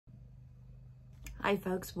Hi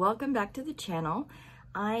folks, welcome back to the channel.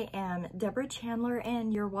 I am Deborah Chandler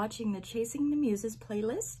and you're watching the Chasing the Muses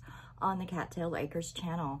playlist on the Cattail Acres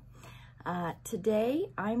channel. Today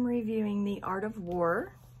I'm reviewing The Art of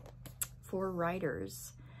War for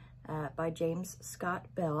Writers by James Scott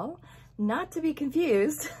Bell, not to be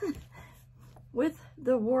confused with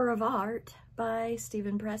The War of Art by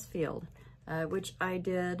Steven Pressfield, which I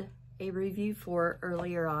did a review for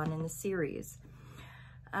earlier on in the series.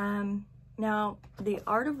 Now, The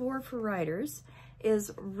Art of War for Writers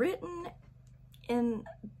is written in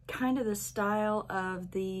kind of the style of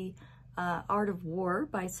The Art of War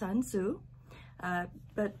by Sun Tzu,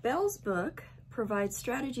 but Bell's book provides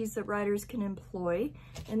strategies that writers can employ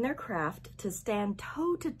in their craft to stand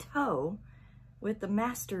toe-to-toe with the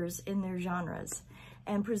masters in their genres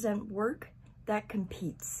and present work that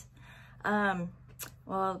competes.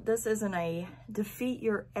 Well, this isn't a defeat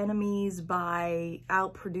your enemies by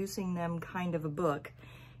outproducing them kind of a book.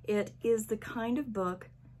 It is the kind of book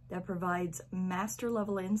that provides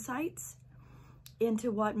master-level insights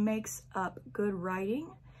into what makes up good writing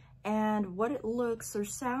and what it looks or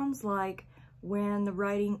sounds like when the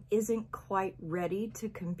writing isn't quite ready to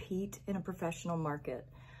compete in a professional market.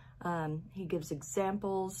 He gives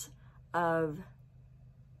examples of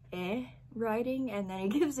writing, and then he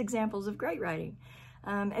gives examples of great writing.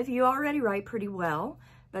 If you already write pretty well,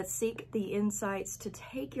 but seek the insights to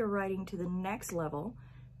take your writing to the next level,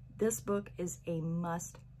 this book is a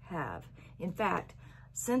must-have. In fact,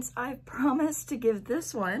 since I've promised to give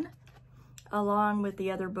this one, along with the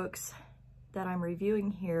other books that I'm reviewing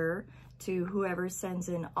here, to whoever sends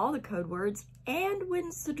in all the code words and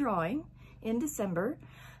wins the drawing in December,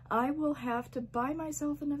 I will have to buy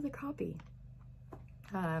myself another copy.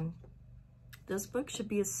 This book should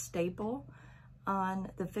be a staple on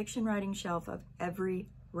the fiction writing shelf of every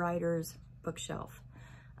writer's bookshelf.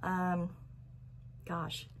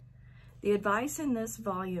 Gosh, the advice in this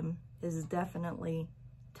volume is definitely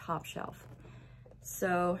top shelf.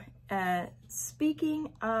 So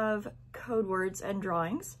speaking of code words and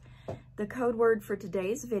drawings, the code word for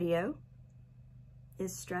today's video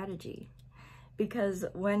is strategy. Because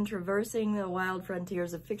when traversing the wild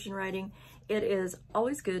frontiers of fiction writing, it is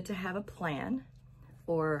always good to have a plan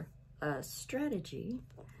or a strategy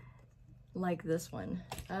like this one.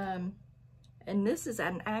 And this is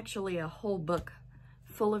actually a whole book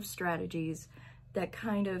full of strategies that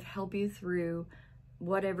kind of help you through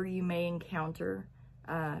whatever you may encounter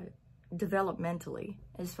developmentally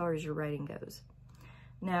as far as your writing goes.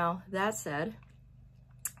 Now, that said,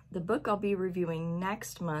 the book I'll be reviewing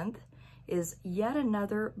next month is yet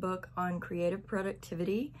another book on creative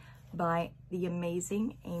productivity by the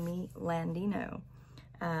amazing Amy Landino.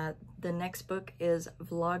 The next book is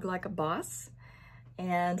Vlog Like a Boss,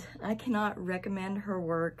 and I cannot recommend her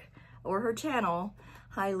work or her channel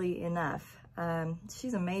highly enough.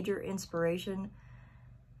 She's a major inspiration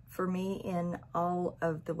for me in all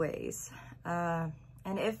of the ways. And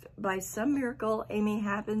if by some miracle Amy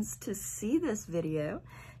happens to see this video,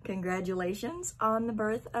 congratulations on the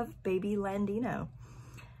birth of baby Landino.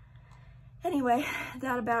 Anyway,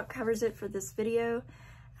 that about covers it for this video.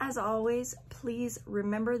 As always, please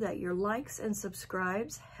remember that your likes and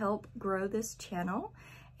subscribes help grow this channel,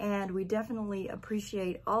 and we definitely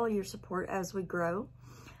appreciate all your support as we grow.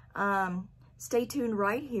 Stay tuned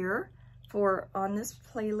right here on this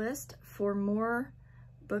playlist for more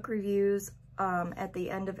book reviews at the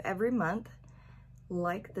end of every month,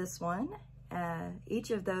 like this one. Each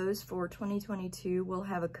of those for 2022 will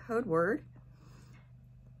have a code word,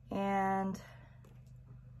 and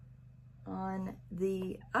on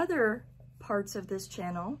the other parts of this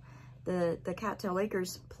channel, the Cattail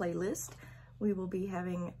Acres playlist, we will be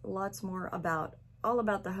having lots more all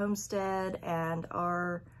about the homestead and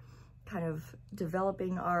our kind of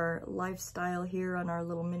developing our lifestyle here on our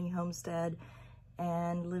little mini homestead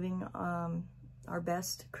and living our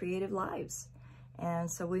best creative lives. And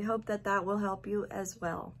so we hope that that will help you as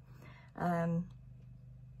well.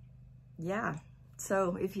 Yeah,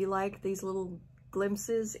 so if you like these little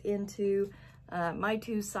glimpses into my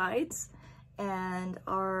two sides and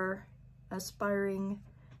our aspiring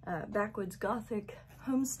backwoods Gothic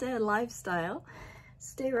homestead lifestyle,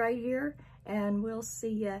 stay right here and we'll see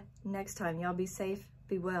you next time. Y'all be safe,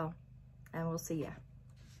 be well, and we'll see ya.